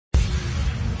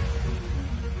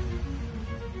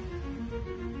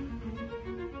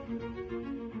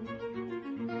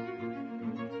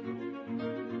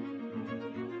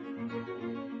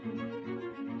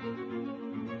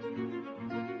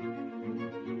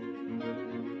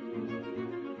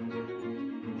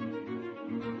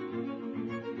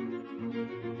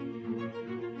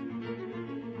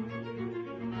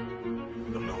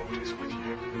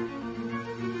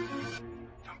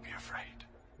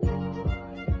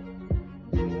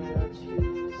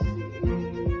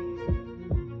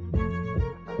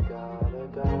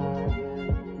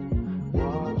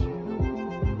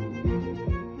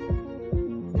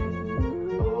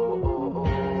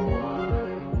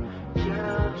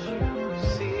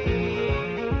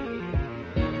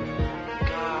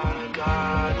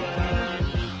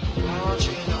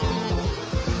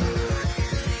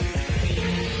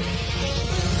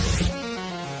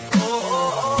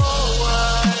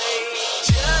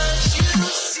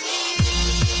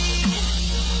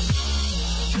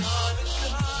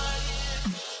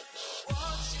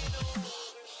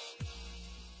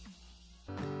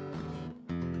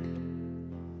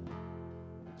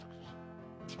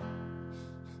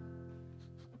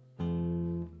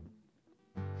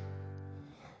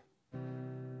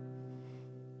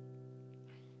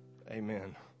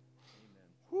Amen.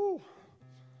 Woo.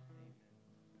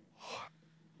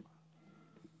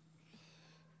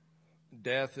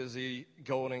 Death is the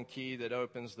golden key that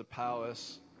opens the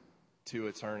palace to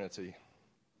eternity.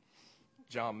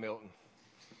 John Milton.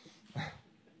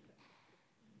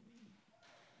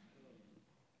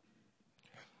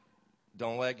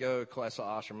 Don't let go, Klessa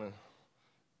Osherman.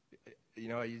 You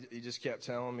know, he just kept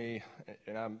telling me,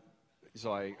 and he's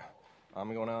like,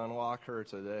 I'm going to unlock her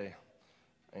today.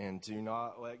 And do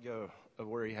not let go of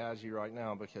where he has you right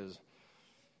now, because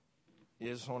he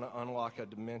just want to unlock a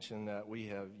dimension that we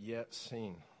have yet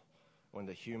seen when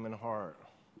the human heart,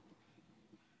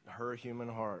 her human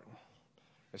heart,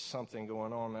 is something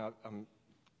going on. Now, I'm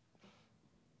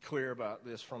clear about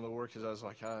this from the word because I was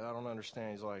like, I don't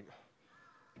understand. He's like,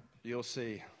 you'll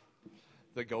see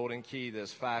the golden key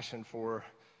that's fashioned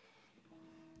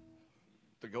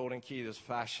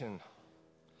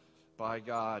by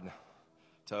God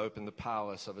to open the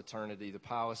palace of eternity, the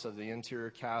palace of the interior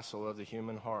castle of the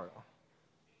human heart.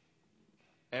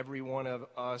 Every one of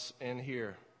us in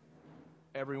here,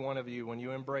 every one of you, when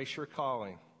you embrace your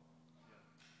calling,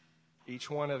 each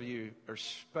one of you are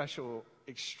special,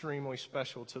 extremely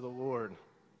special to the Lord.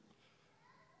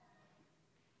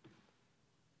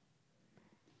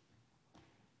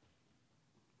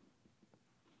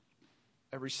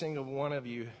 Every single one of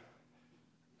you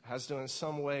has to in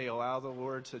some way allow the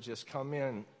Lord to just come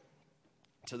in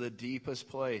to the deepest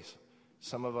place.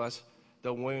 Some of us,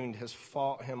 the wound has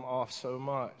fought him off so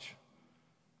much.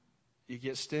 You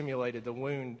get stimulated, the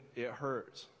wound, it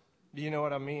hurts. Do you know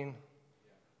what I mean?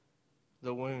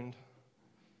 The wound.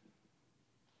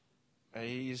 And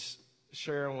he's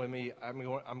sharing with me,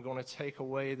 I'm going to take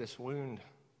away this wound.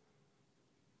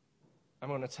 I'm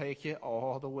going to take it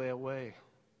all the way away.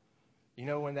 You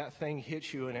know, when that thing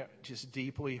hits you and it just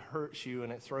deeply hurts you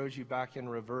and it throws you back in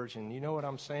reversion, you know what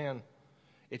I'm saying?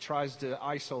 It tries to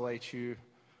isolate you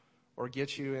or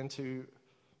get you into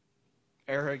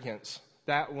arrogance.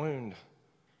 That wound,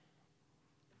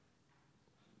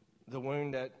 the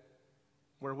wound that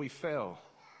where we fell,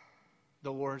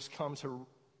 the Lord's come to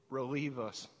relieve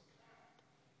us,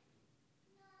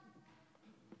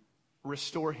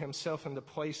 restore himself in the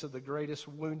place of the greatest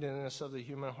woundedness of the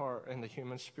human heart and the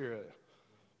human spirit.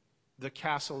 The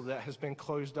castle that has been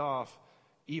closed off,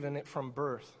 even from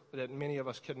birth, that many of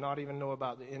us could not even know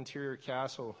about, the interior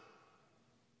castle.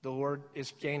 The Lord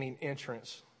is gaining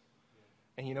entrance.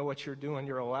 And you know what you're doing?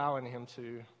 You're allowing him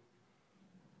to.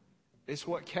 It's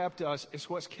what kept us. It's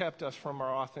what's kept us from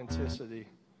our authenticity.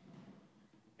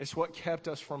 It's what kept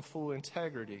us from full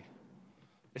integrity.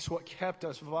 It's what kept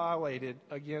us violated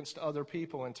against other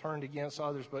people and turned against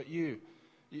others. But you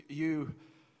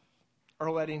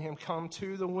are letting him come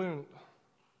to the wound.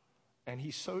 And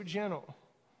he's so gentle.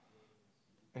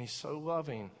 And he's so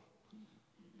loving.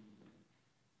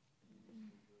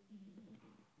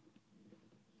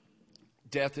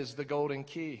 Death is the golden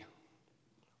key.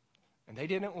 And they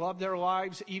didn't love their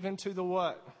lives even to the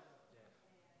what?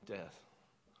 Death.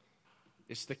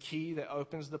 It's the key that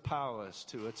opens the palace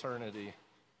to eternity.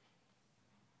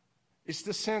 It's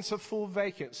the sense of full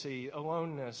vacancy,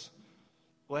 aloneness,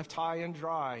 left high and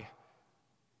dry.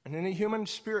 And then the human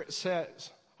spirit says,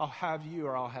 I'll have you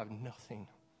or I'll have nothing.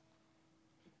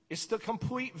 It's the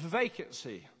complete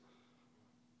vacancy.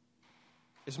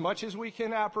 As much as we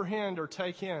can apprehend or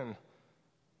take in.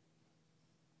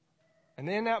 And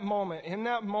in that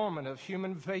moment of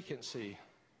human vacancy,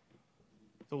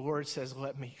 the Lord says,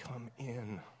 let me come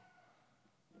in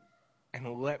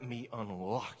and let me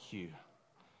unlock you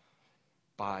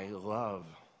by love.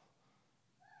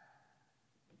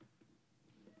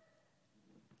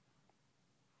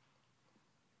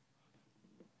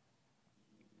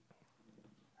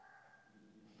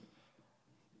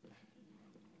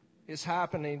 It's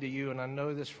happening to you, and I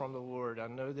know this from the Lord. I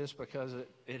know this because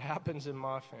it happens in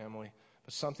my family.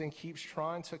 But something keeps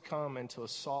trying to come and to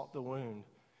assault the wound.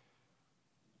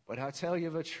 But I tell you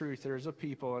the truth, there's a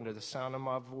people under the sound of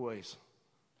my voice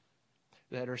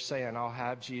that are saying, I'll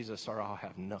have Jesus or I'll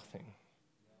have nothing.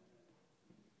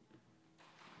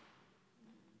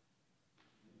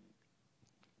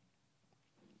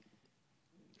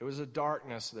 There was a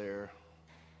darkness there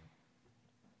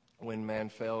when man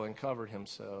fell and covered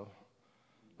himself.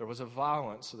 There was a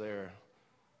violence there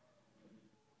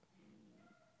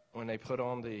when they put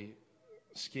on the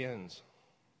skins.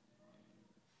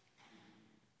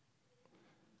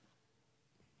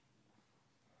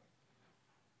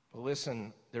 But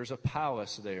listen, there's a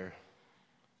palace there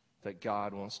that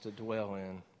God wants to dwell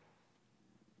in,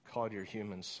 called your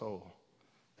human soul,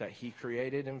 that he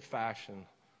created and fashioned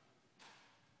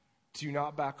Do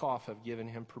not back off of giving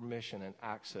him permission and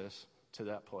access to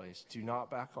that place. Do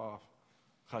not back off,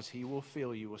 because he will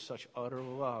fill you with such utter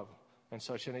love and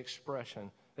such an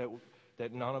expression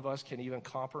that none of us can even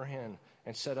comprehend,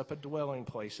 and set up a dwelling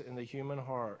place in the human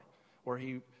heart where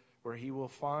he will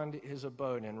find his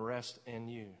abode and rest in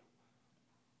you.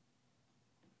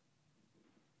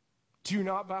 Do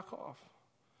not back off.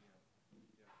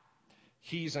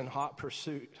 He's in hot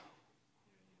pursuit.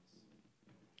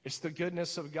 It's the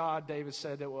goodness of God, David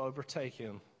said, that will overtake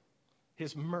him.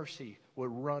 His mercy will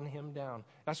run him down.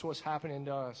 That's what's happening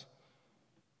to us.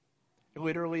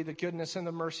 Literally, the goodness and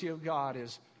the mercy of God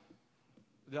is,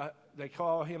 they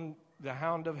call him the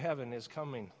hound of heaven, is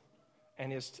coming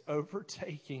and is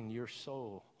overtaking your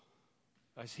soul.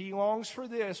 As he longs for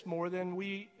this more than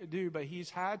we do, but he's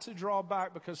had to draw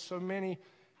back because so many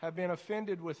have been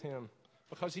offended with him,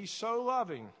 because he's so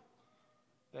loving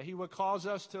that he would cause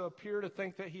us to appear to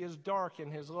think that he is dark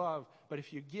in his love. But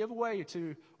if you give way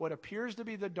to what appears to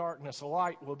be the darkness,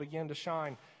 light will begin to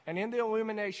shine. And in the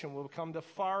illumination will come the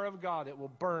fire of God that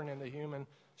will burn in the human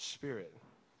spirit.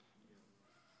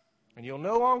 And you'll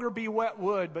no longer be wet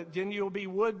wood, but then you'll be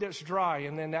wood that's dry,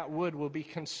 and then that wood will be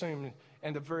consumed.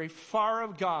 And the very fire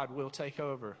of God will take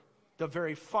over. The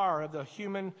very fire of the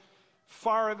human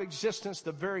fire of existence,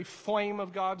 the very flame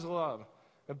of God's love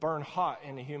that burn hot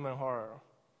in the human heart.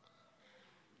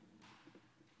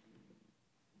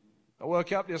 I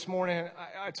woke up this morning,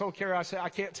 I told Kara, I said, I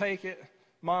can't take it.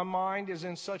 My mind is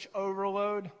in such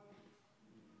overload.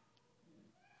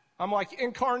 I'm like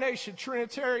incarnation,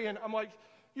 Trinitarian. I'm like,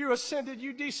 you ascended,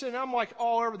 you descended. I'm like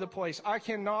all over the place. I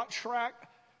cannot track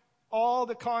all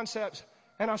the concepts.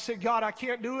 And I said, God, I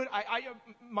can't do it.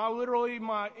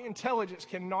 My intelligence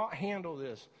cannot handle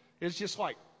this. It's just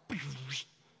like,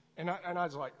 and I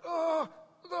was like,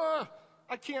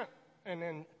 I can't. And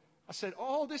then I said,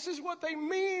 oh, this is what they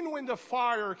mean when the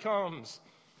fire comes.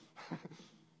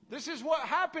 This is what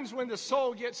happens when the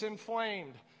soul gets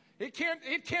inflamed. It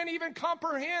can't even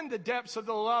comprehend the depths of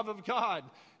the love of God.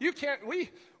 You can't,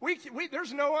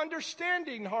 there's no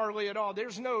understanding hardly at all.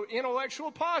 There's no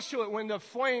intellectual postulate when the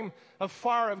flame of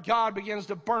fire of God begins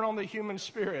to burn on the human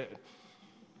spirit.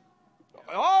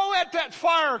 Oh, let that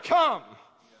fire come.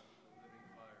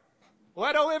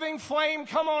 Let a living flame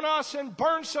come on us and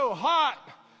burn so hot.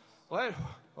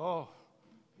 Woo.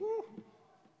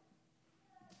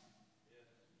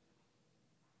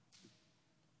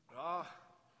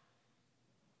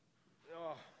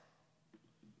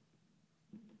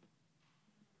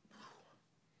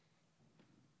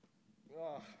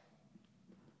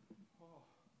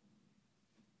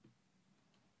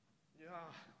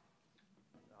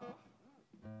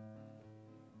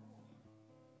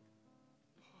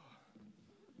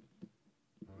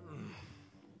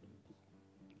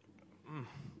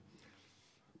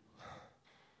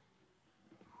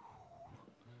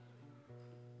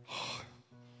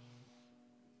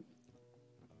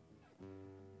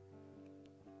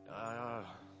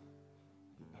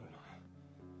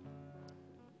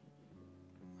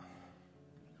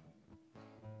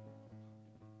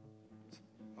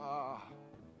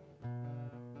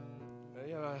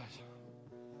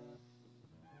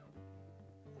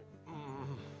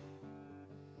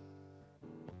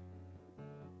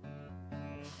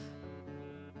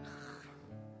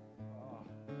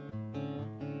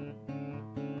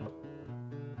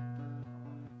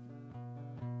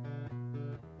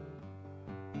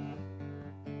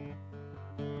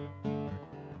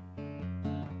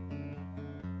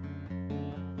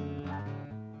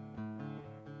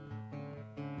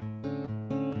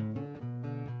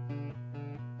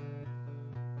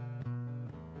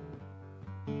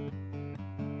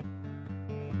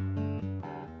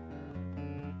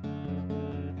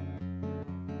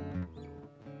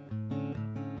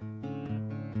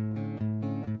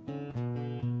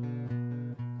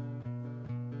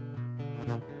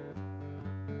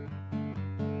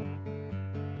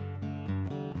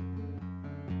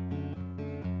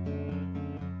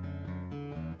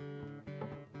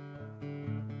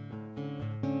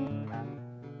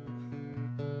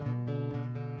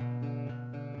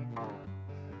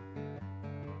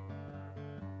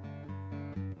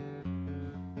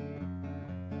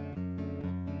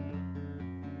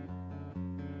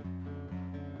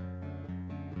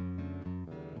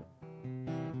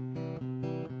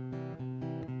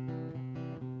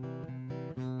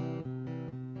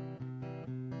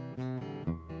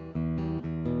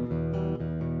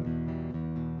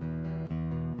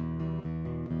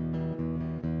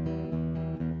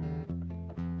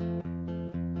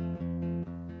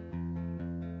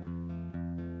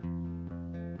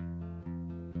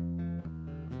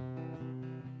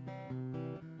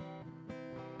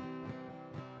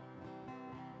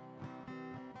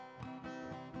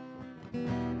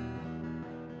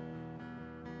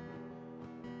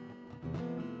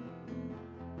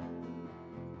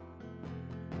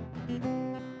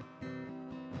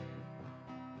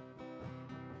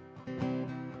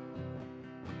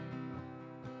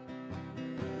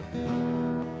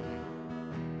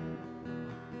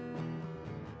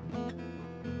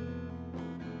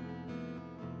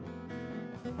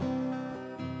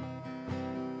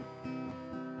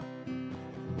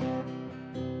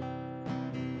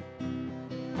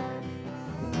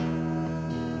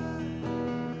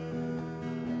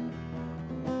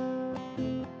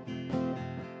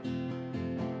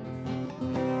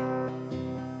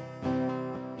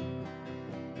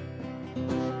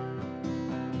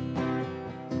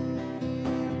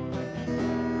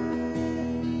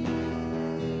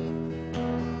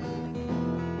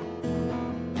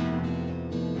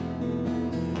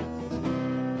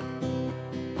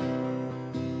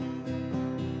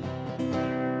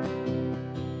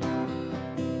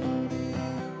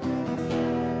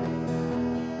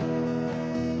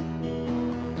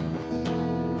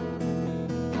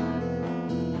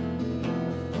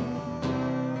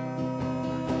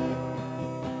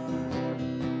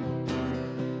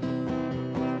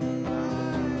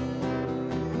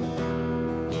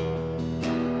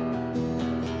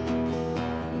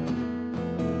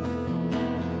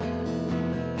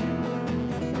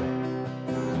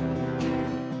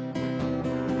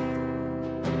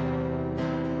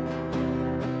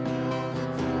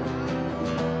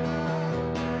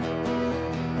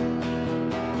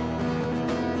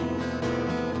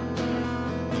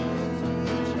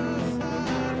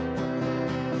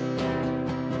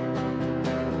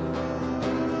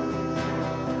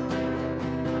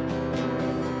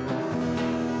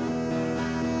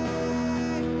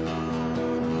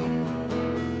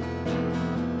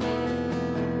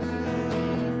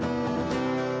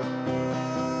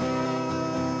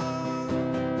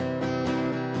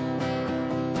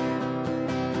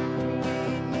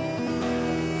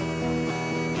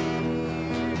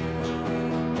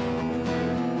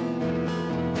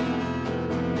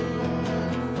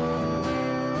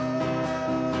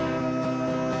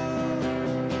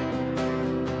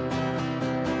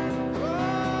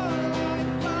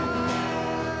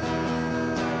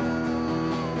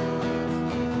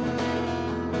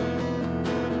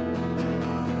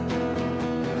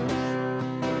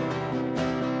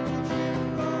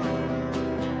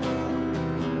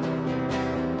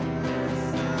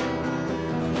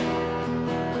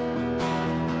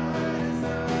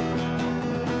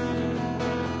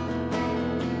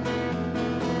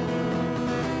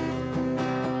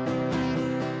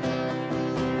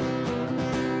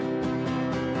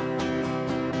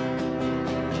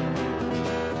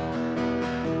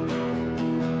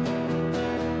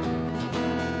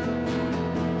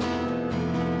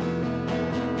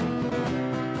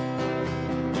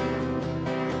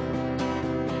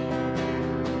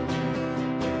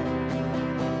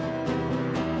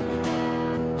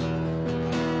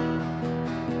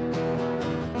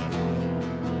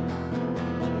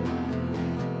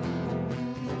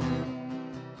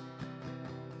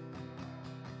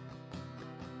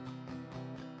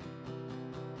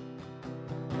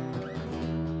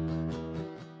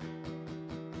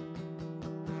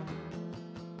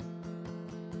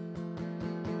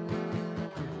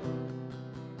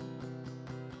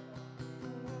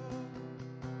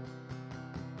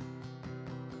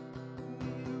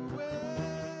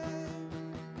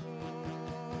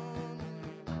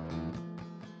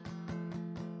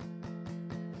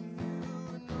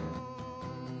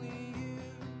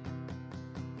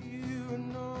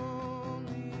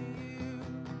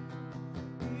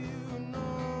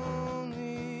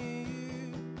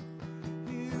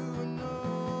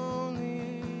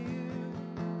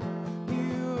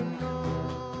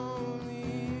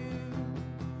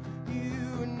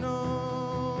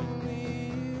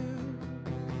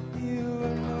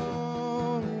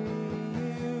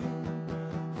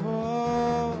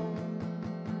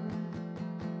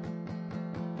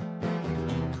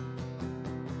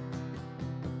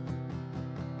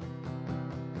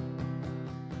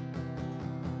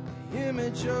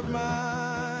 image of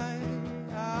my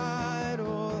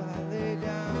idol I lay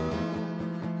down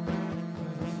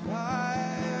for the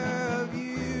fire of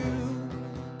you.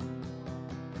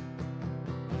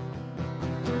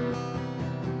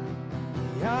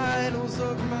 The idols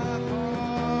of my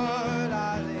heart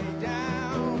I lay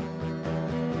down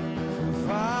for the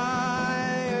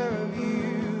fire of you,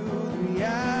 the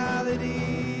reality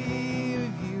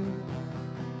of you.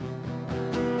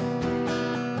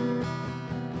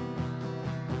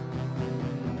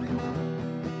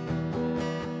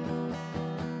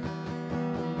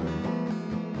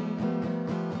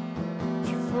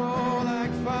 You fall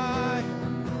like fire.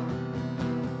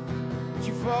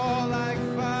 You fall like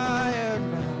fire.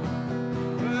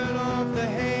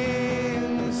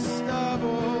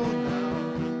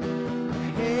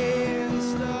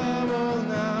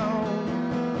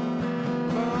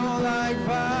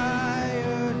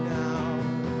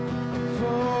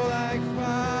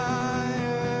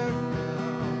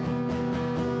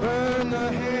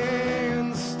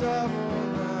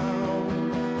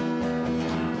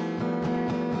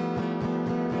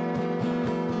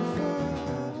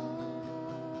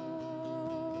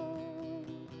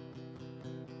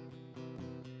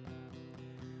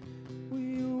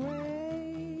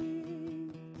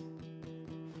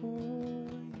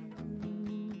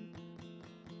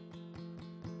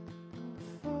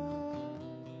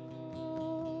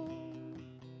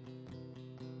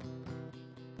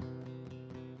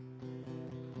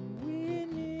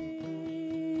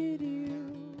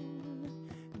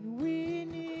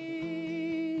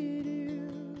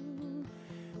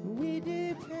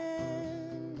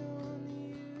 depend on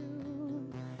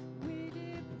you. We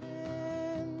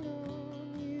depend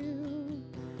on you.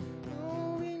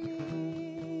 Oh, we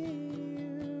need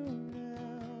you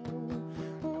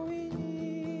now. Oh, we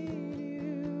need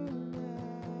you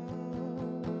now.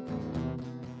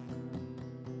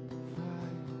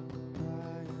 Fire,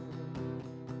 fire,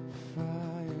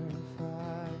 fire,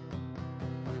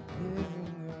 living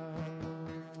God,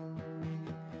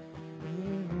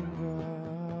 living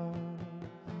God.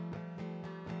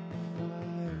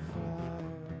 Fire, fire,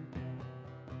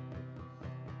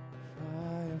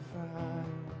 fire, fire,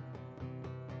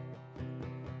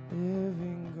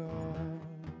 living God.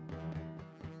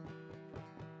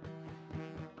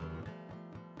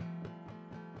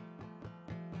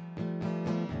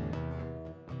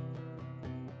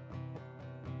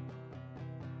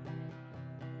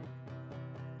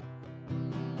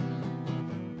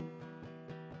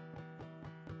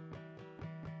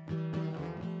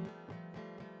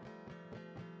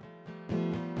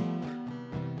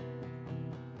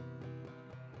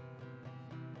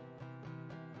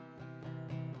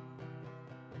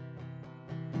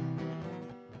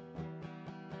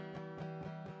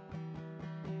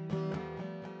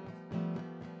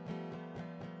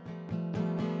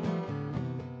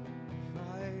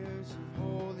 Fires of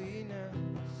holiness,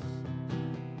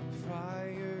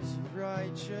 fires of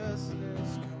righteousness,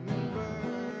 come and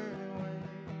burn away.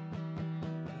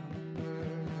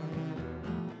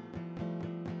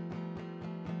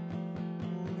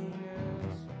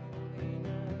 Holiness,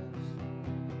 holiness,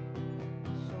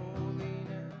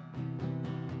 holiness,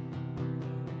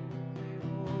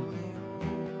 holy,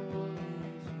 holy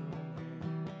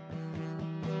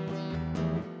is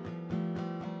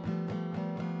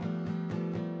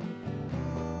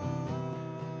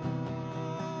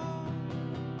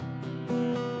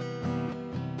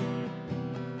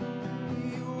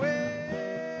we wait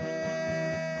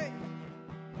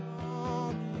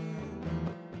on you.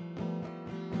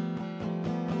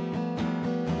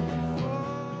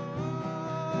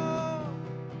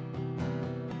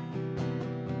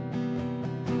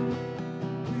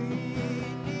 We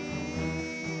need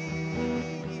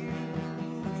you.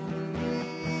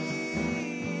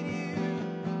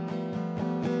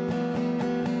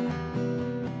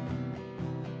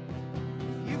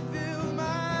 You fill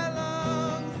my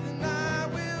lungs, and I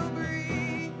will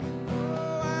breathe.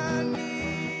 Oh, I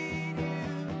need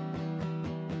you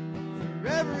for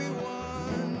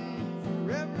everyone,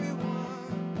 for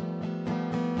everyone.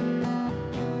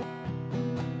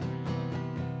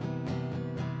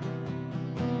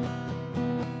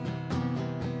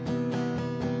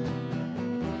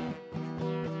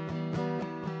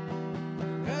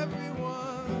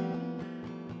 Everyone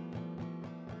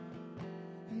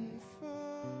and for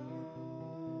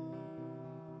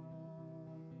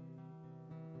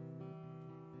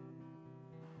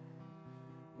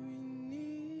we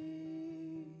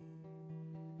need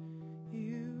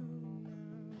you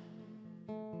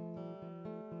now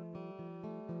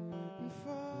and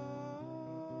for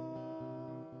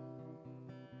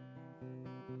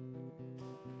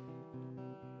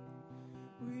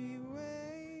we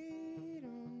wait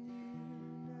on you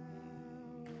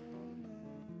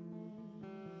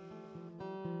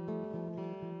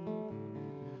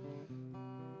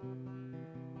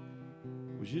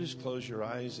Would you just close your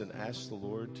eyes and ask the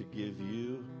Lord to give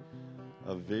you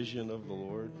a vision of the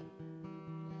Lord?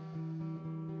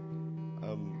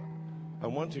 I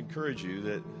want to encourage you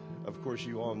that, of course,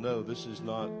 you all know this is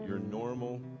not your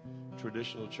normal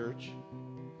traditional church.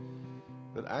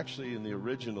 But actually, in the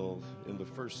original, in the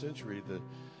first century,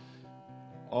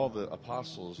 all the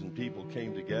apostles and people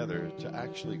came together to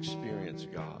actually experience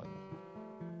God.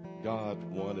 God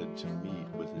wanted to meet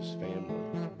with his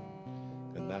family,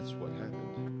 and that's what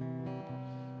happened.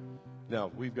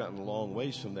 Now, we've gotten a long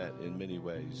ways from that in many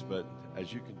ways, but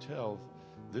as you can tell,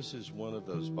 this is one of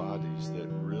those bodies that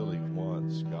really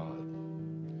wants God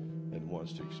and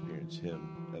wants to experience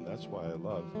him. And that's why I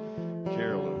love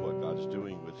Carol and what God's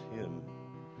doing with him.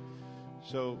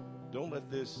 So don't let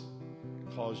this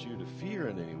cause you to fear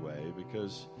in any way,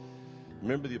 because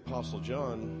remember the Apostle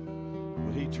John,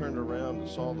 when he turned around and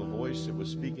saw the voice that was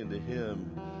speaking to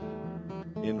him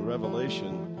in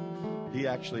Revelation, he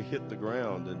actually hit the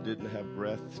ground and didn't have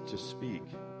breath to speak.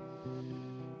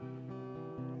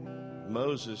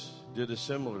 Moses did a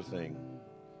similar thing.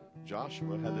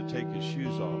 Joshua had to take his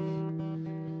shoes off.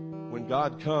 When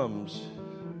God comes,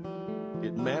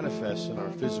 it manifests in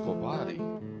our physical body.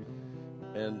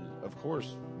 And of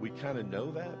course, we kind of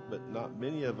know that, but not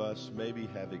many of us maybe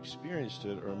have experienced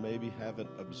it or maybe haven't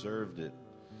observed it.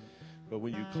 But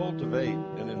when you cultivate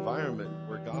an environment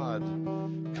where God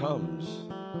comes,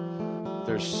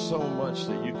 there's so much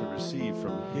that you can receive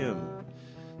from him,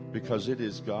 because it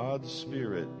is God's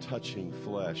Spirit touching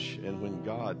flesh. And when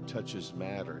God touches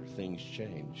matter, things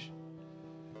change.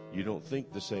 You don't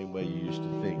think the same way you used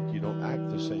to think. You don't act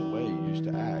the same way you used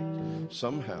to act.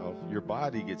 Somehow your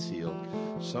body gets healed.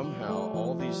 Somehow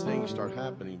all these things start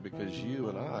happening because you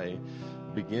and I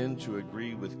begin to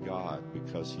agree with God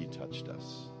because he touched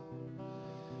us.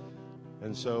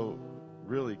 And so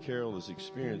really Carol is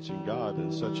experiencing God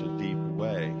in such a deep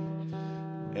way.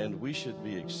 And we should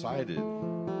be excited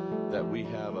that we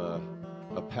have a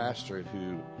pastor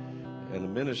who and a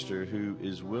minister who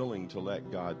is willing to let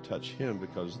God touch him,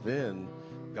 because then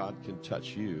God can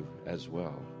touch you as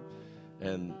well.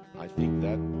 And I think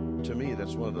that, to me,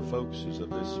 that's one of the focuses of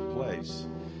this place,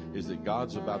 is that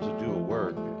God's about to do a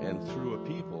work, and through a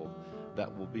people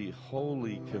that will be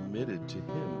wholly committed to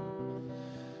him.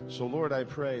 So, Lord, I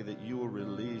pray that you will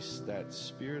release that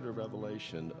spirit of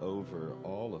revelation over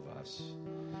all of us.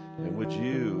 And would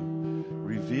you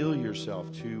reveal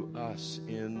yourself to us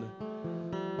in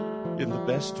the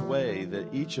best way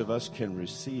that each of us can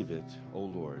receive it, O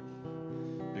Lord.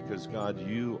 Because, God,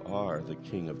 you are the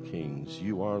King of Kings.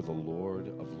 You are the Lord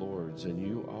of Lords. And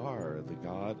you are the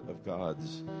God of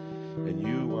gods. And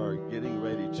you are getting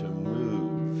ready to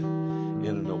move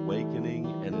in an awakening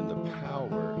and in the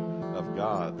power of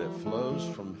God that flows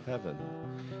from heaven,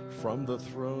 from the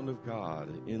throne of God,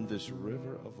 in this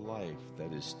river of life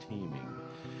that is teeming.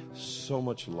 So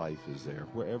much life is there.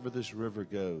 Wherever this river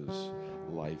goes,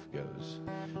 life goes.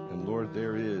 And Lord,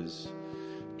 there is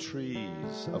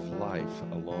trees of life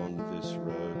along this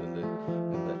road, and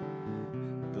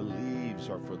the leaves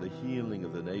are for the healing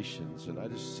of the nations. And I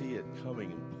just see it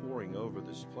coming and pouring over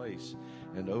this place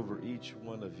and over each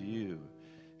one of you.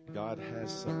 God has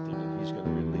something, and he's going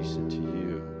to release it to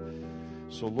you.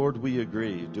 So, Lord, we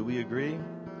agree. Do we agree?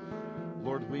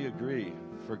 Lord, we agree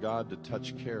for God to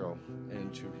touch Carol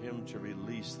and to him to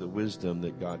release the wisdom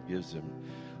that God gives him.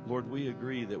 Lord, we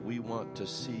agree that we want to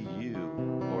see you,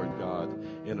 Lord God,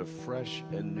 in a fresh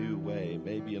and new way,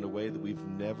 maybe in a way that we've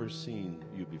never seen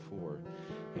you before.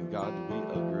 And God, we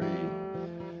agree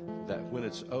that when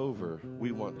it's over,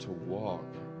 we want to walk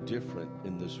different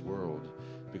in this world,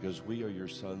 because we are your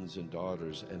sons and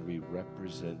daughters and we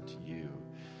represent you.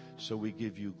 So we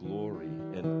give you glory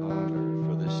and honor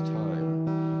for this time.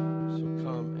 So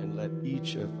come and let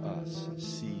each of us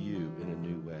see you in a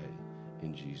new way.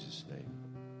 In Jesus' name.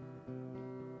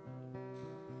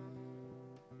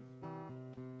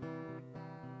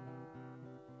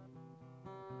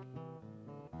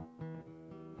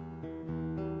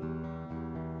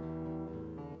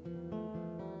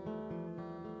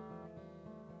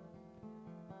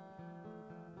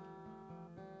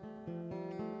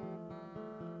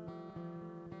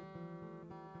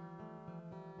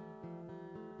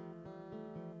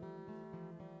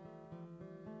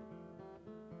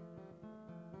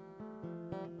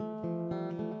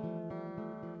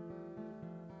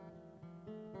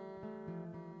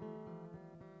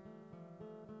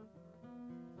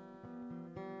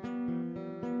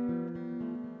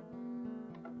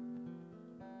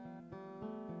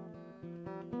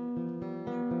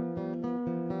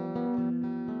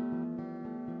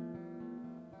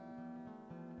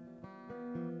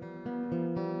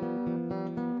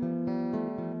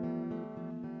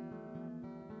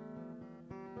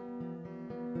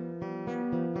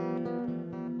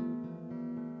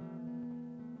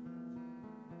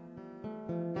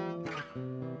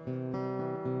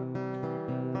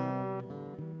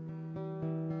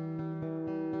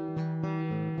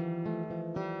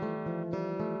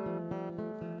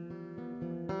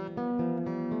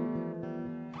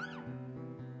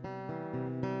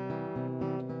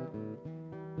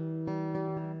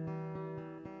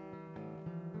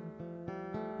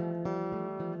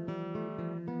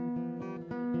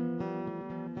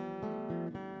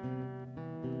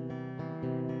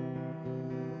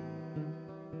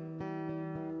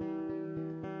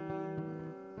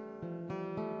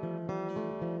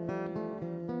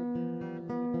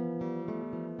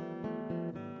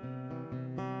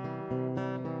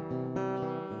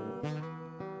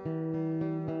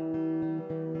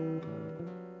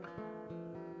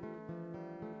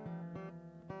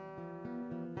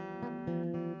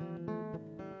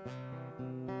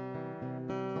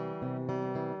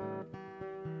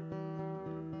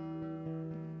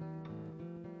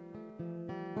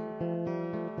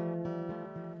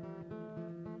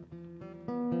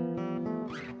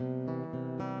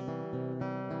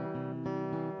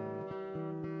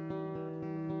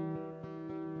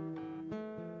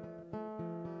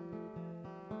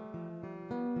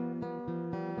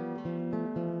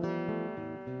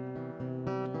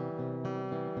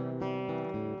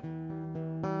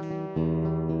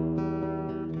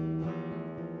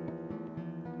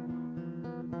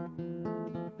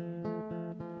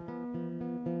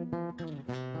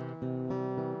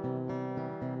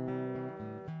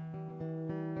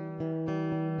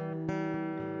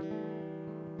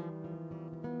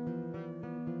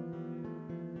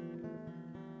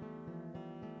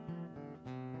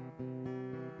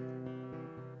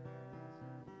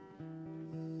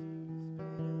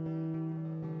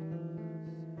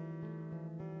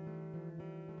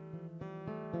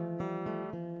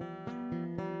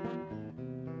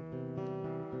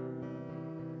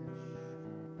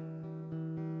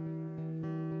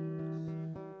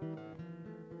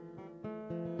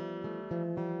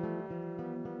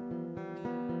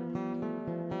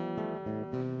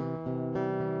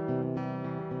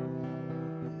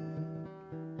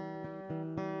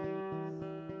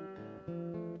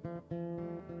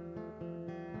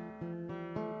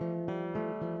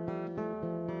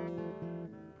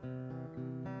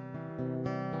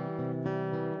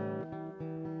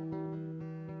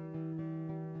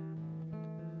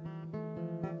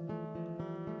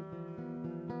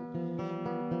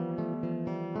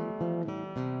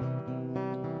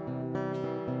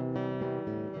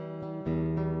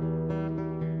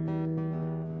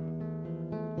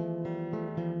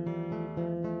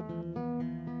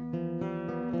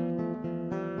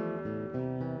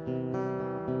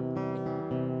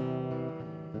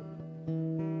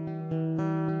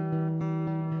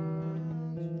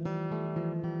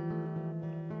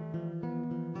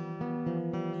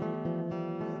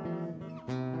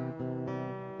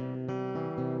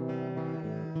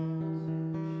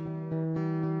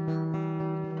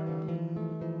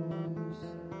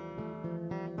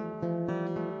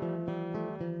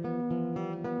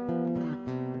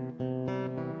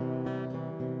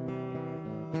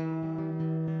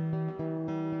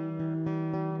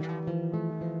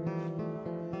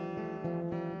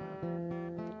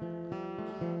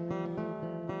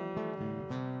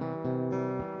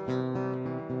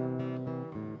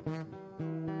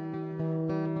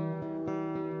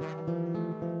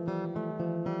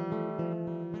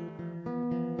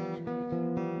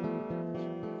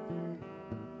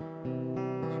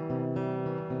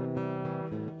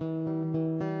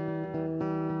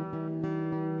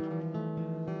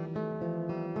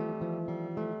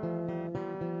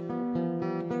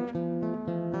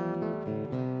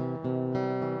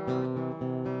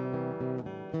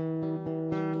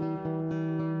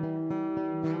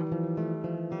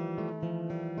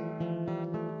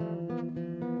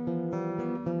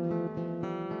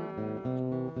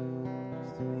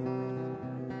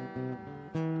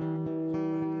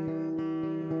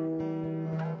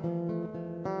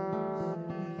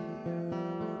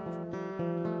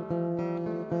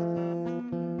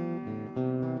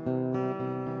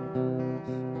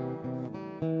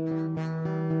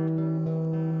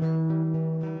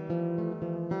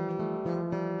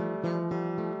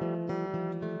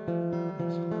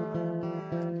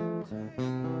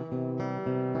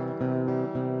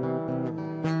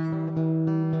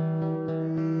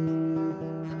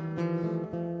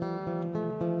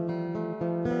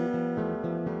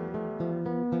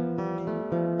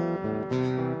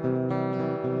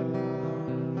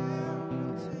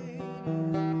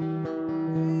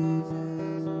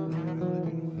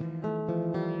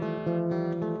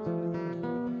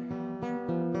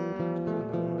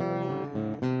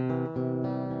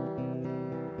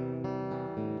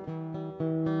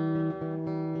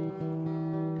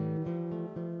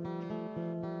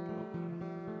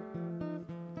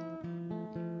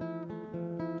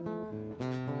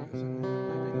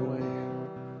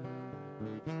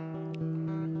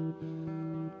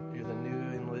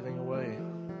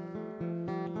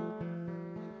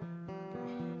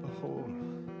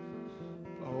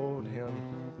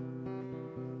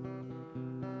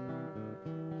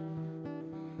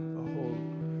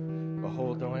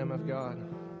 Lamb of God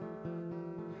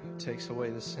who takes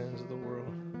away the sins of the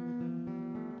world.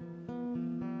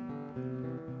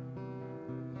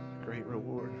 Great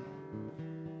reward.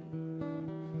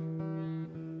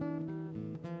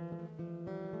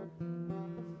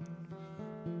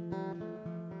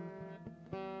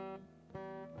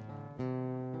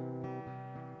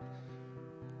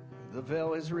 The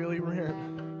veil is really rent.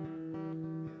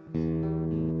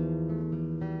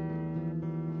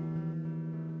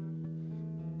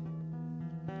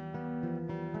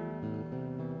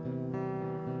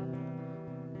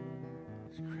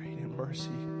 It's great in mercy.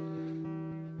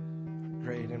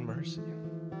 Great in mercy.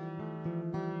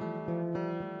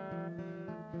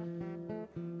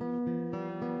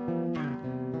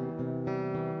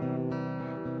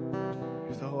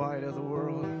 You're the light of the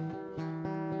world.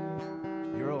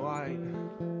 You're a light.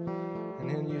 And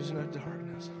in using the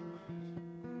darkness.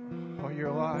 Oh, you're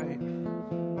a light.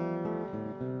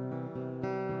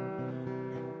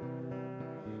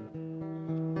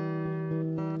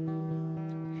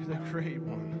 You're the great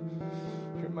one.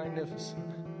 You're magnificent.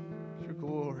 Your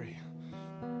glory.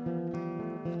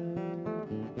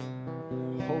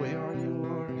 Holy are you,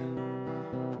 Lord.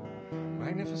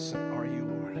 Magnificent are you,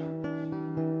 Lord.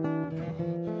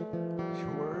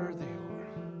 You're worthy, Lord.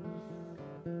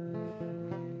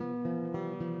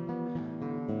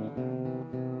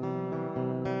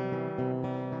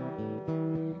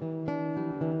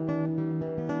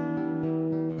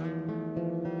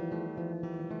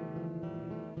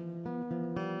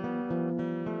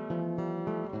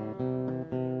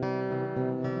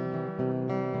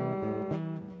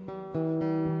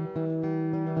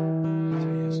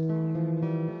 Yes,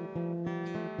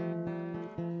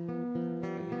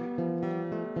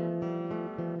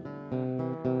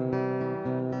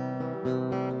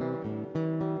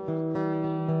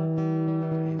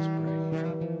 Day is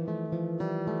breaking.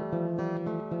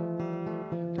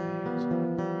 Day is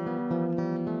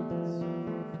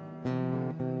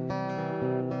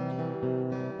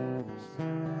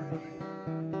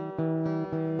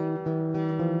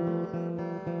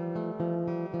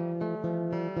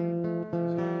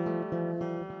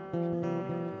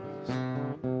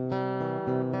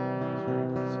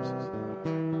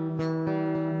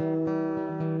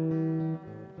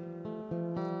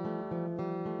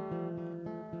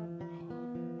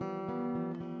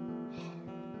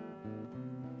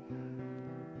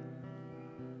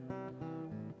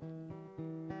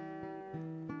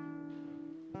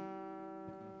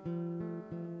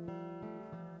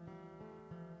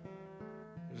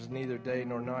There's neither day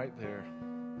nor night there,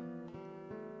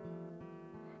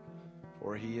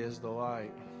 for he is the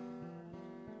light.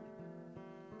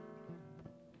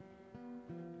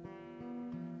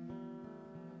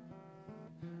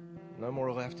 No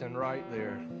more left and right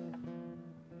there,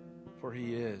 for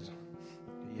he is.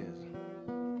 He is.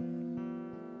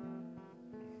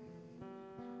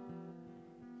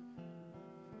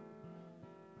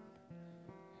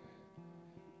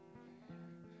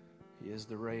 He is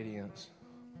the radiance.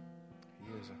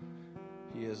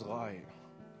 He is light.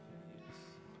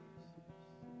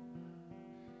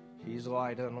 He's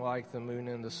light unlike the moon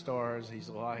and the stars. He's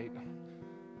light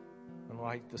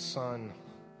unlike the sun.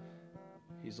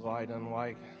 He's light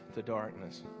unlike the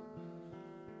darkness.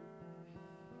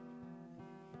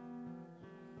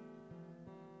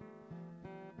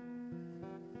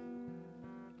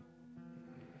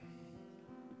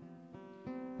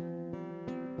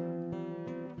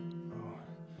 Oh,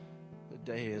 the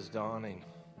day is dawning.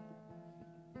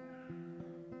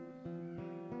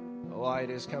 The light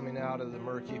is coming out of the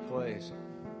murky place.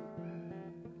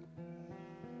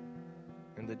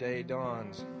 And the day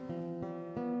dawns.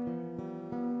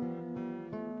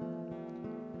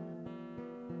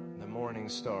 The morning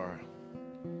star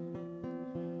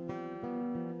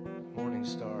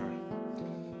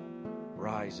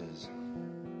rises.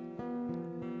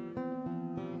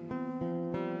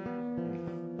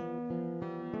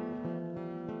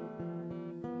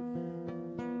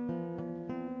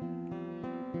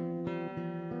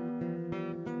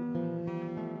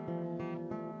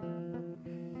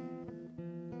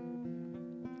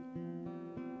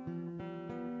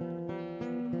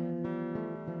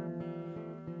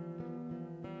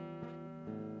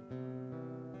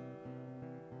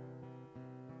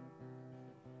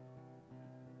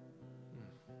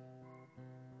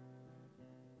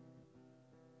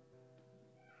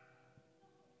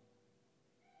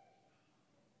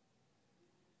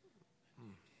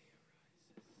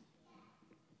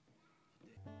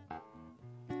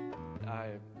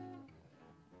 I'm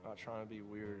not trying to be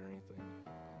weird or anything.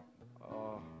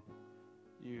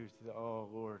 Oh,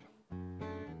 Lord,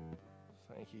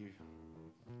 thank you.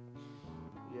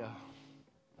 Yeah.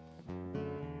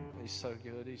 He's so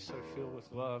good. He's so filled with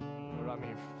love. Lord, I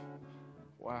mean,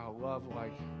 wow, love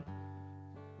like,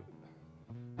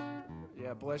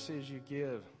 yeah, blessed as you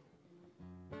give.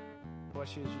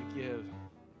 Blessed as you give.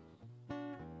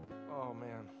 Oh,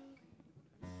 man.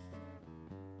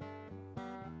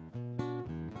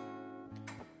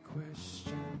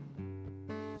 Questions,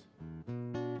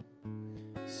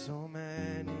 so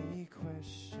many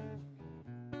questions,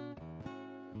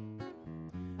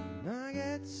 and I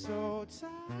get so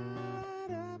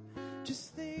tied up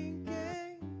just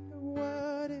thinking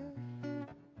what if.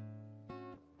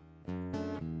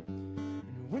 And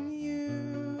when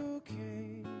you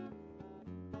came,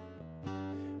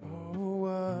 oh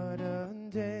what a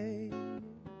day.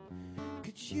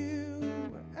 Could you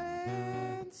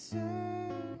answer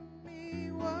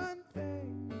me one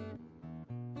thing?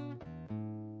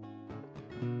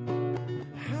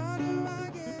 How do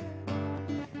I get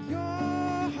your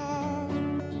heart?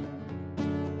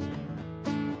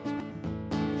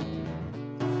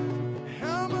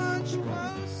 How much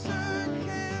closer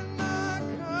can I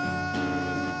come?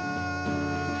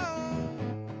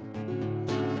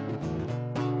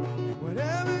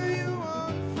 Whatever you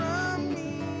want from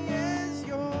me is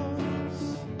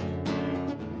yours.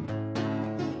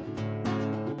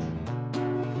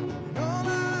 And all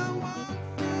I want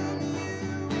from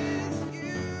you is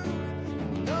you,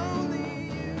 and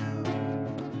only you.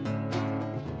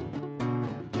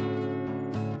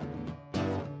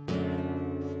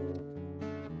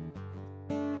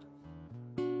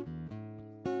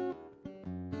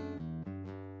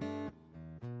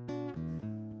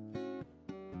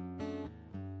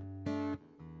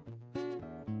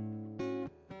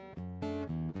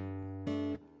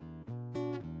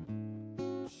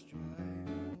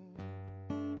 Striving,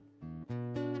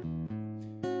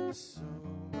 so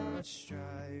much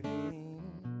striving,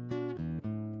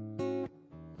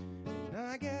 and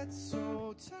I get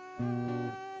so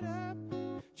tied up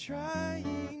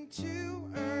trying to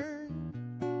earn,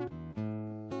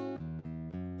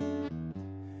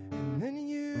 and then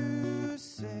you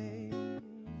say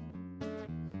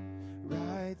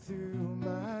right through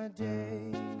my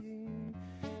day,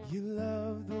 you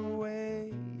love the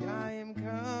way I am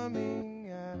coming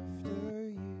after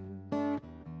you.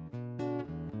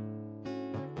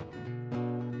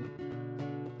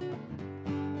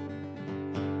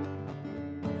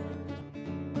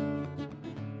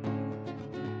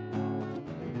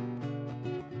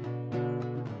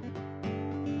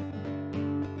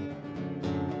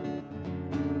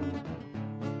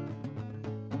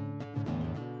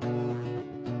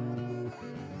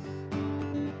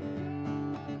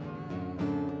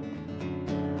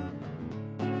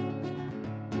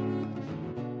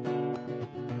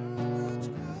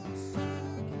 Much closer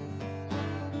and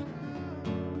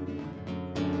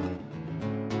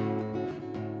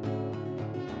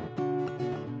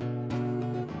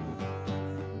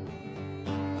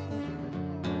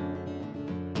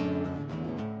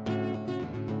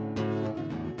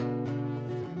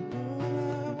all I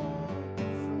want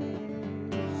from you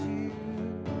is you.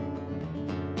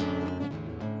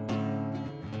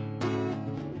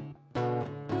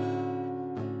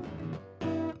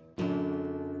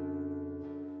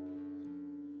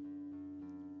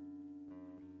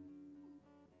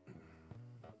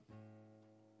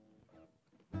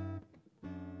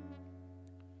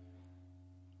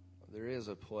 There is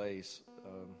a place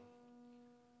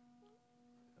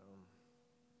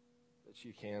that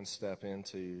you can step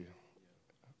into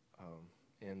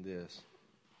in this,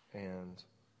 and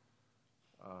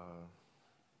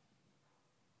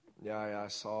yeah, I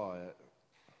saw it,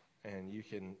 and you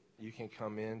can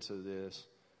come into this,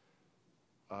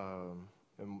 and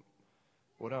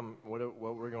what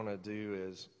we're gonna do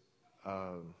is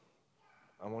I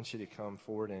want you to come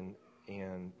forward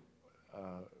and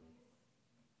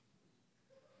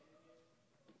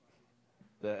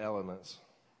the elements.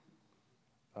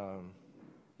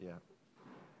 Yeah.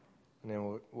 And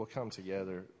then we'll come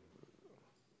together.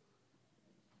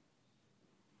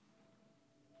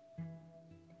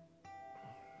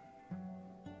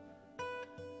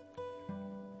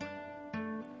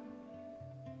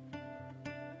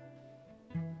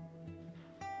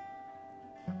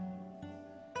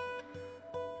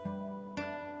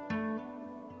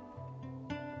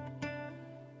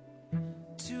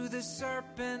 To the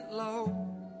serpent low,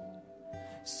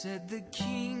 said the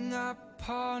king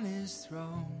upon his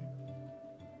throne,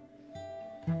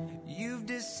 you've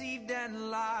deceived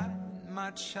and lied, my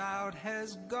child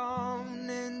has gone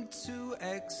into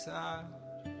exile,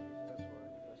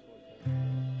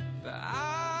 but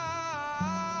I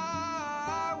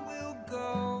will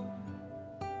go,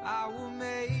 I will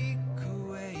make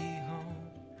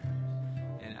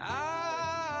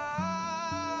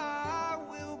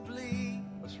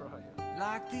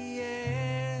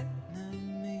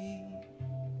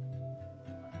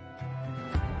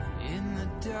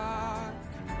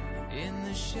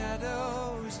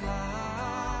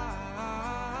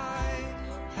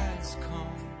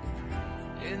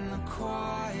in the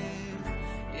quiet,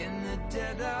 in the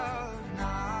dead of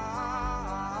night.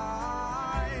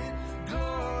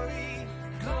 Glory,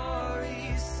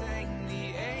 glory, sang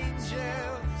the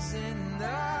angels in the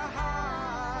highest.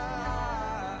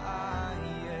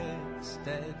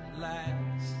 At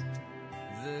last,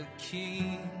 the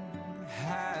King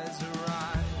has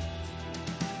arrived.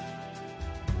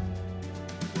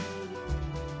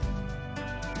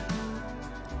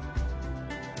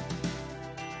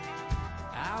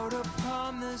 Out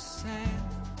upon the sand,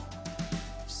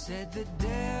 said the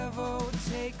devil,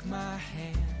 take my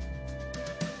hand.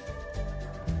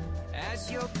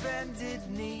 As your bended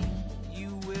knee,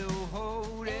 you will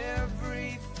hold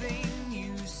everything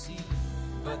you see.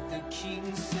 But the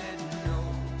King said no,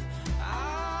 I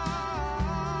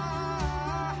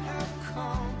have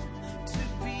come to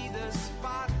be the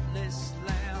spotless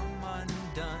lamb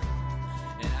undone.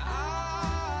 And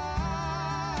I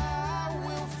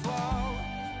will fall,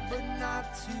 but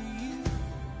not to you.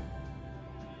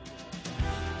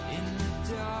 In the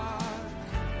dark,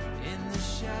 in the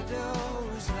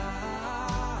shadows,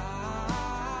 light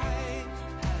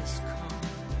has come.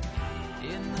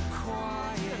 In the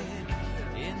quiet,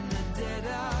 in the dead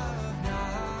of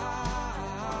night,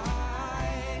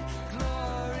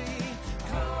 glory,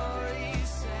 glory,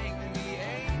 sang the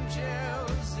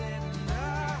angels in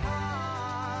the highest.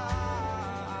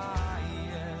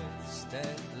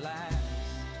 At last,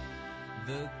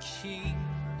 the King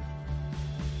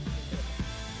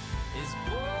is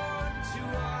born to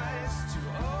us to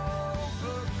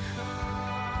overcome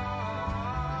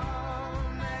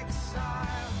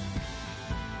exile.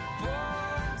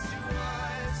 Born to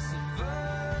us a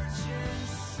virgin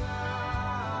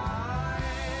son,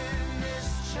 this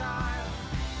child,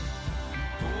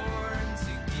 born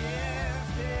to give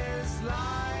his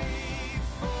life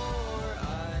for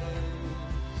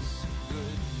us.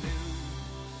 Good news.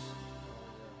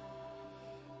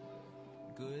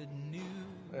 Good news.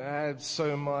 I had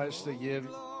so much to give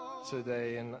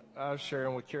today, and I was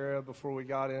sharing with Kara before we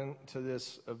got into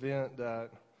this event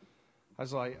that I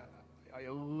was like, I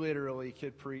literally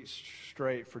could preach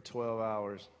straight for 12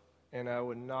 hours, and I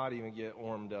would not even get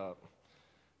warmed up.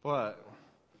 But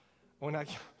when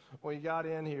we got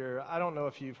in here, I don't know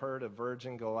if you've heard of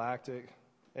Virgin Galactic.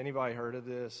 Anybody heard of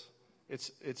this?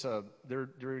 They're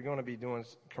going to be doing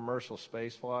commercial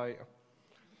space flight,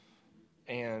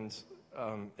 and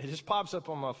it just pops up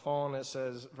on my phone. It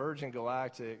says Virgin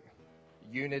Galactic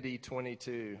Unity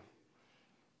 22.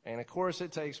 And, of course,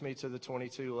 it takes me to the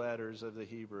 22 letters of the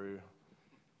Hebrew.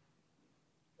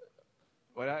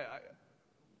 But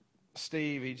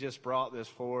Steve, he just brought this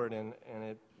forward, and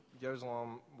it goes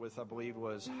along with, I believe,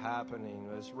 what's happening.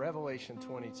 It was Revelation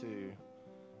 22.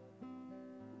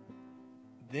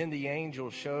 Then the angel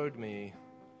showed me,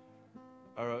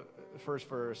 first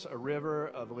verse, a river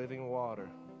of living water.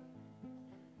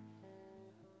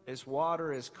 Its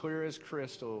water is clear as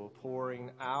crystal,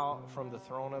 pouring out from the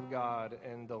throne of God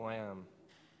and the Lamb,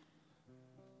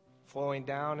 flowing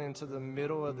down into the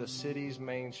middle of the city's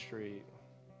main street.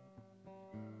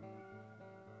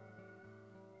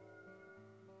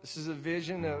 This is a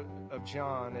vision of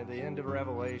John at the end of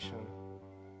Revelation.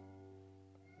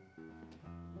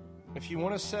 If you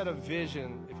want to set a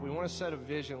vision, if we want to set a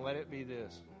vision, let it be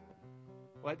this.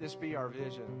 Let this be our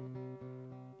vision.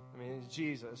 I mean, it's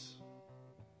Jesus.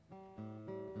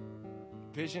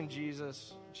 Vision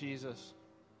Jesus, Jesus.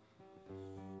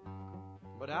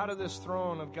 But out of this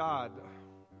throne of God,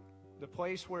 the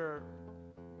place where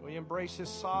we embrace His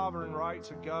sovereign right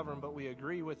to govern, but we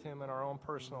agree with Him in our own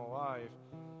personal life,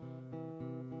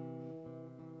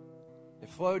 it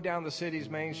flowed down the city's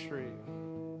main street.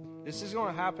 This is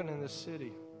going to happen in this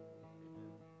city.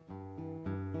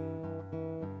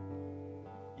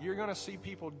 You're going to see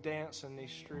people dance in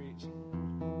these streets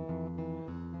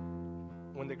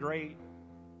when the great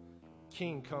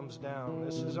King comes down.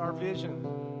 This is our vision,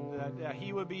 that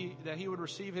he would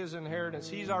receive His inheritance.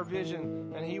 He's our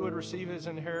vision, and He would receive His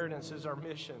inheritance is our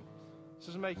mission. This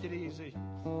is make it easy.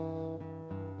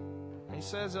 He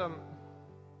says,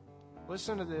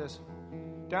 listen to this.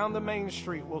 Down the main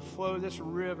street will flow this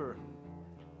river.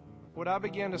 What I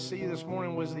began to see this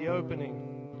morning was the opening.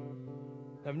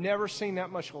 I've never seen that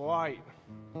much light,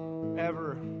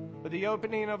 ever. But the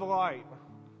opening of light,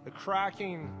 the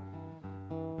cracking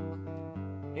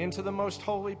into the most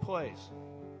holy place.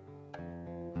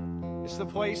 It's the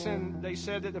place, and they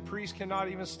said that the priests cannot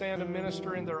even stand to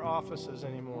minister in their offices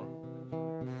anymore.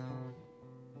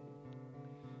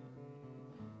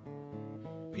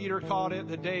 Peter called it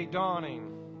the day dawning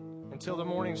until the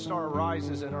morning star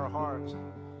rises in our hearts.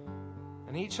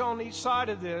 And on each side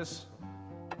of this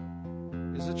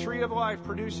is the tree of life,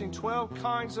 producing 12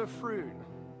 kinds of fruit,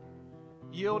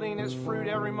 yielding its fruit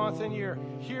every month and year.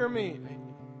 Hear me.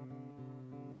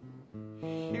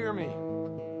 Hear me.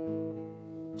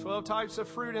 12 types of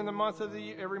fruit in the month of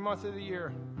the every month of the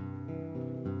year.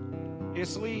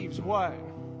 Its leaves, what?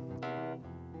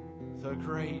 The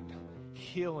great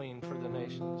healing for the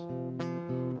nations.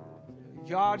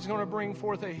 God's going to bring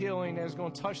forth a healing that is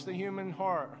going to touch the human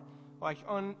heart like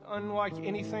unlike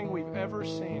anything we've ever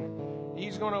seen.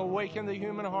 He's going to awaken the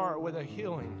human heart with a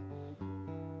healing.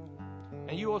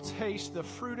 And you will taste the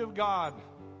fruit of God.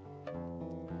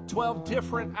 12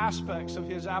 different aspects of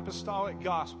His apostolic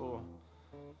gospel.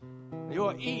 You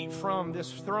will eat from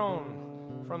this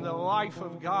throne, from the life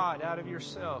of God out of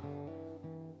yourself.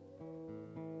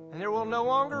 And there will no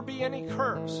longer be any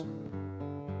curse.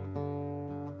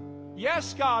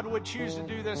 Yes, God would choose to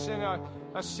do this in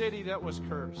a city that was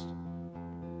cursed,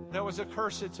 that was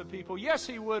accursed to people. Yes,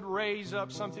 He would raise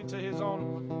up something to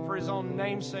for His own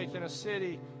namesake in a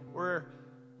city where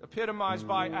epitomized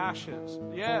by ashes.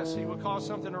 Yes, He would cause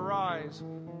something to rise.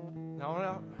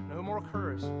 No more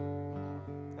curse.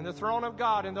 And the throne of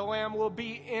God and the Lamb will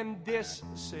be in this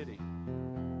city.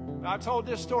 I told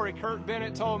this story. Kurt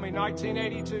Bennett told me,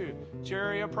 1982,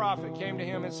 Jerry, a prophet, came to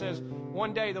him and says,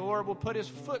 one day the Lord will put His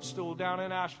footstool down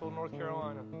in Asheville, North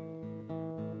Carolina.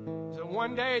 So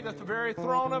one day that the very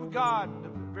throne of God, the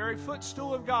very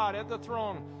footstool of God at the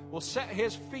throne, will set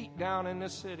His feet down in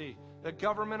this city, the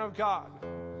government of God.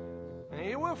 And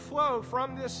He will flow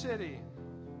from this city,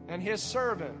 and His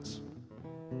servants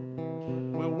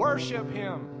will worship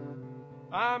Him.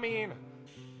 I mean,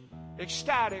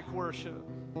 ecstatic worship.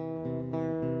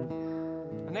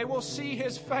 And they will see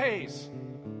His face.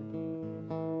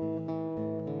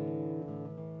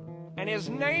 And His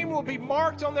name will be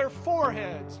marked on their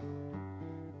foreheads.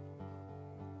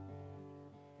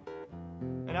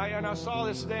 And I saw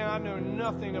this today, and I know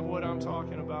nothing of what I'm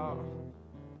talking about.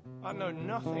 I know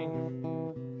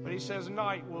nothing. But He says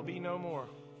night will be no more.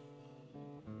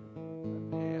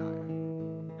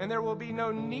 And there will be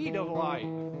no need of light.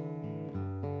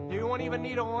 You won't even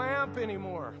need a lamp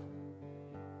anymore.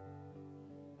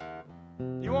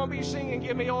 You won't be singing,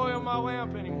 "Give me oil in my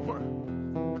lamp" anymore.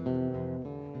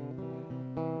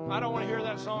 I don't want to hear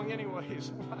that song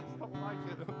anyways. I don't like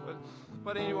it.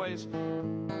 But anyways.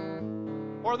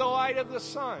 Or the light of the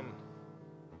sun.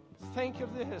 Think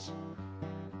of this.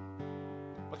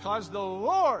 Because the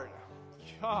Lord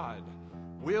God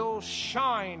will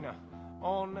shine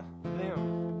on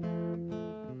them.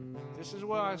 This is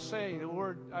what I say. The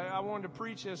Lord, I wanted to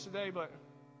preach this today, but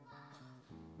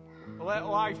let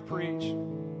life preach.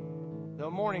 The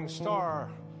morning star,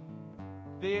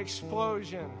 the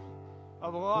explosion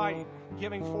of light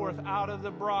giving forth out of the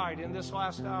bride in this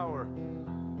last hour.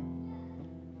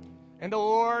 And the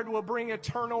Lord will bring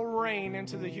eternal rain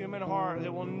into the human heart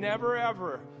that will never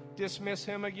ever dismiss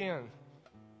Him again.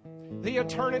 The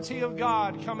eternity of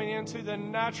God coming into the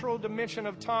natural dimension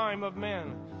of time of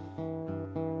men,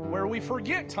 where we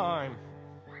forget time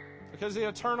because the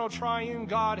eternal triune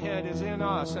Godhead is in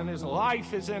us, and His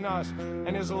life is in us,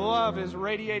 and His love is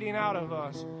radiating out of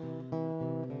us.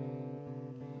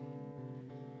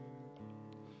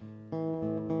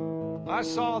 I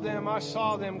saw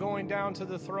them going down to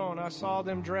the throne. I saw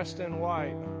them dressed in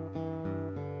white.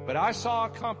 But I saw a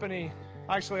company.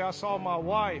 Actually, I saw my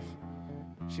wife.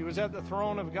 She was at the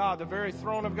throne of God, the very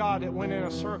throne of God that went in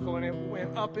a circle, and it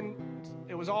went up, and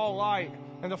it was all light,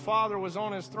 and the Father was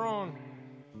on His throne.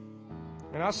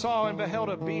 And I saw and beheld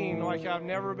a being like I've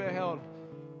never beheld.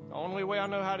 The only way I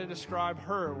know how to describe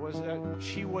her was that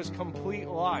she was complete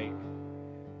light,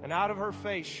 and out of her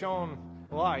face shone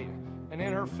light, and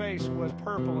in her face was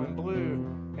purple and blue,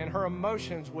 and her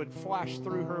emotions would flash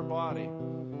through her body.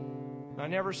 I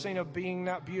never seen a being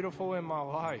that beautiful in my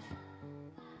life.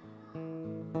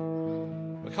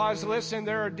 Because, listen,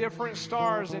 there are different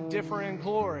stars that differ in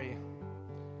glory.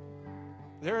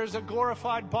 There is a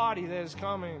glorified body that is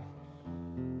coming.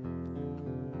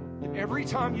 Every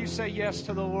time you say yes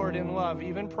to the Lord in love,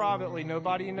 even privately,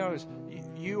 nobody knows,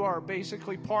 you are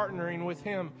basically partnering with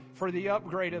Him for the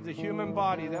upgrade of the human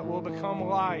body that will become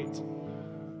light.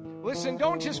 Listen,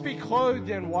 don't just be clothed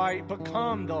in white,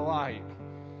 become the light.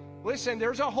 Listen,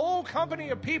 there's a whole company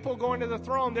of people going to the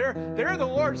throne. They're the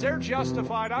Lord's. They're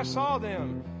justified. I saw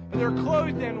them. And they're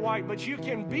clothed in white, but you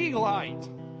can be light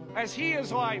as He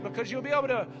is light, because you'll be able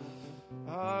to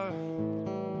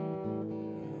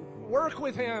work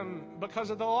with Him,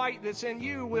 because of the light that's in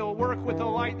you will work with the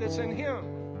light that's in Him.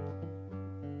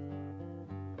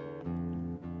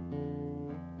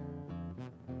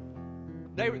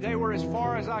 They were as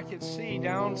far as I could see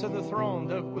down to the throne,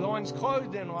 the ones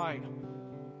clothed in light.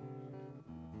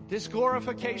 this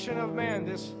glorification of man,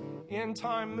 this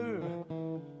end-time move.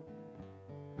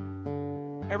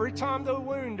 Every time the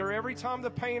wound or every time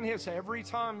the pain hits, every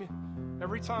time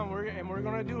we're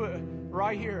going to do it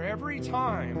right here. Every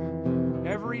time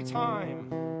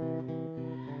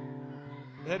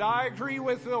that I agree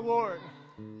with the Lord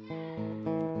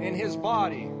in His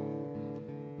body,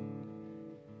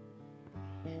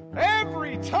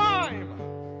 every time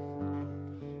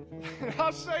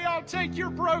I say I'll take your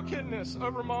brokenness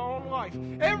over my own life,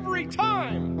 every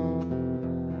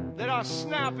time that I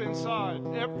snap inside,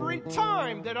 every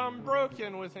time that I'm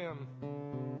broken with Him,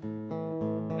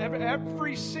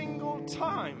 every single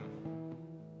time.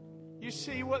 You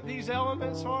see what these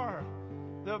elements are,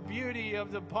 the beauty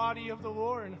of the body of the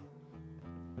Lord.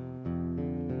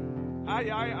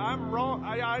 I'm wrong.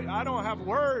 I don't have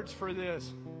words for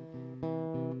this.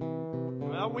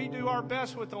 Well, we do our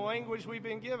best with the language we've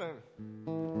been given.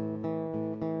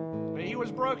 But He was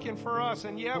broken for us,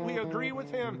 and yet we agree with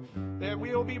Him that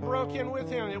we will be broken with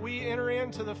Him, that we enter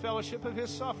into the fellowship of His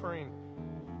suffering.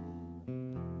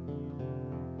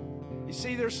 You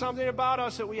see, there's something about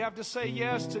us that we have to say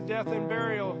yes to death and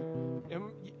burial,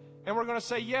 and we're going to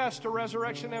say yes to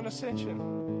resurrection and ascension.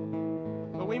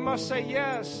 But we must say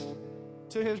yes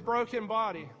to His broken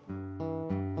body. I'm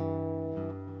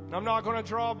not going to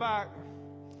draw back.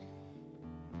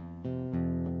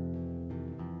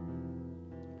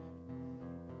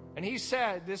 And He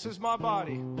said, "This is my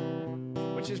body,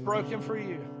 which is broken for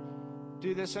you.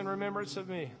 Do this in remembrance of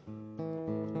me."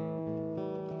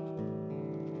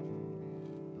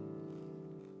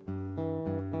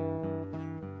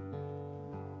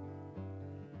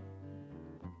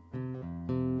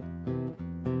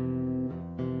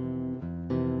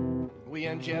 We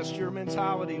ingest your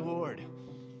mentality, Lord.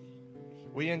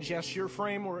 We ingest your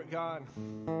framework, God.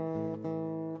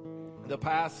 The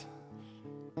path,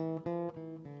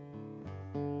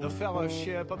 the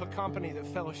fellowship of a company that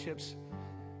fellowships,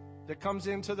 that comes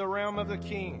into the realm of the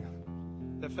King,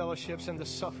 that fellowships in the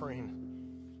suffering,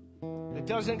 that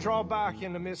doesn't draw back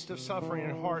in the midst of suffering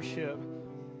and hardship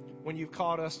when you've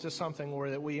called us to something,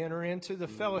 Lord, that we enter into the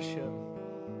fellowship.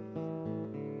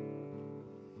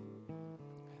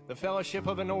 The fellowship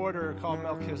of an order called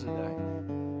Melchizedek.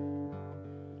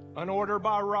 An order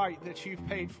by right that you've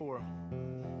paid for.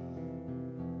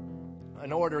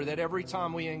 An order that every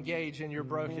time we engage in your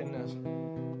brokenness,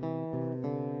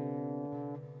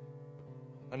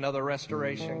 another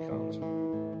restoration comes.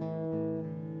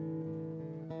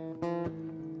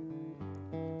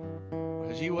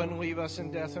 Because you wouldn't leave us in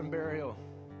death and burial.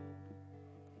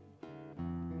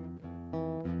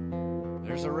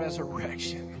 There's a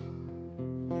resurrection.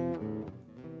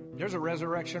 There's a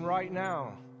resurrection right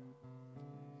now.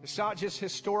 It's not just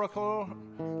historical.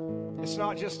 It's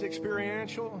not just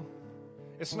experiential.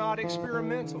 It's not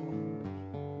experimental.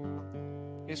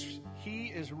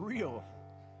 He is real.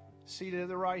 Seated at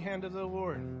the right hand of the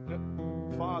Lord. The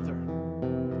Father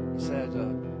said,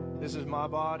 this is my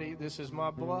body, this is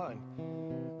my blood,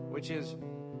 which is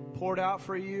poured out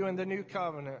for you in the new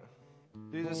covenant.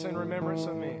 Do this in remembrance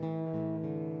of me.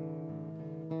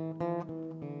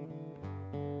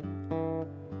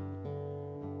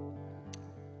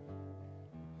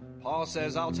 Paul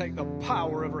says, I'll take the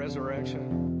power of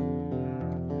resurrection.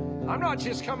 I'm not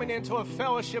just coming into a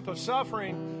fellowship of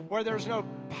suffering where there's no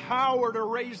power to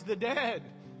raise the dead.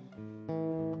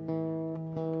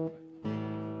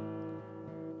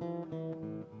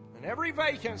 And every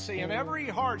vacancy and every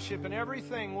hardship and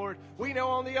everything, Lord, we know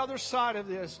on the other side of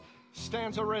this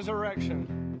stands a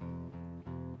resurrection.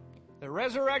 The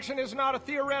resurrection is not a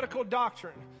theoretical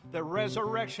doctrine. The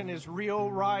resurrection is real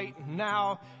right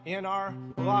now in our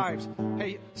lives.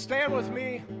 Hey, stand with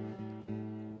me.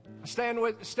 Stand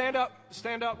up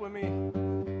with me.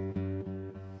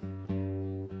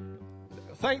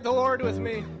 Thank the Lord with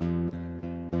me.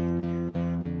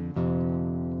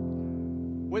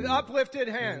 With uplifted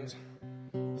hands,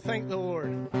 thank the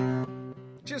Lord.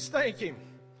 Just thank Him.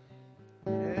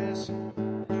 Yes.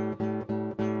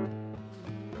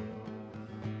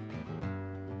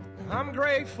 I'm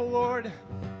grateful, Lord.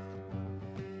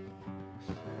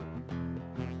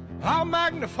 I'll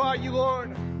magnify you,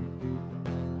 Lord.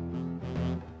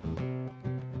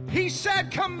 He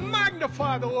said, come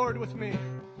magnify the Lord with me.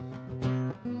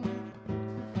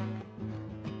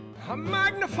 I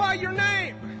magnify your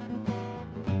name.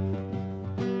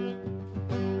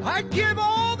 I give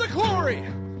all the glory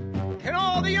and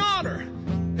all the honor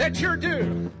that you're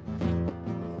due.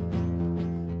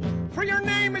 For your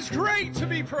name is great to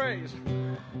be praised.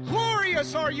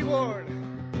 Glorious are you, Lord.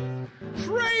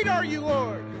 Great are you,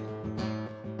 Lord.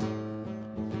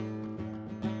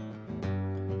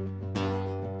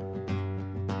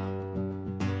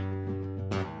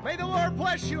 May the Lord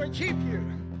bless you and keep you.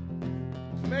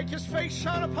 Make his face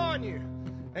shine upon you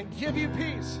and give you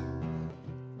peace.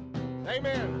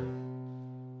 Amen.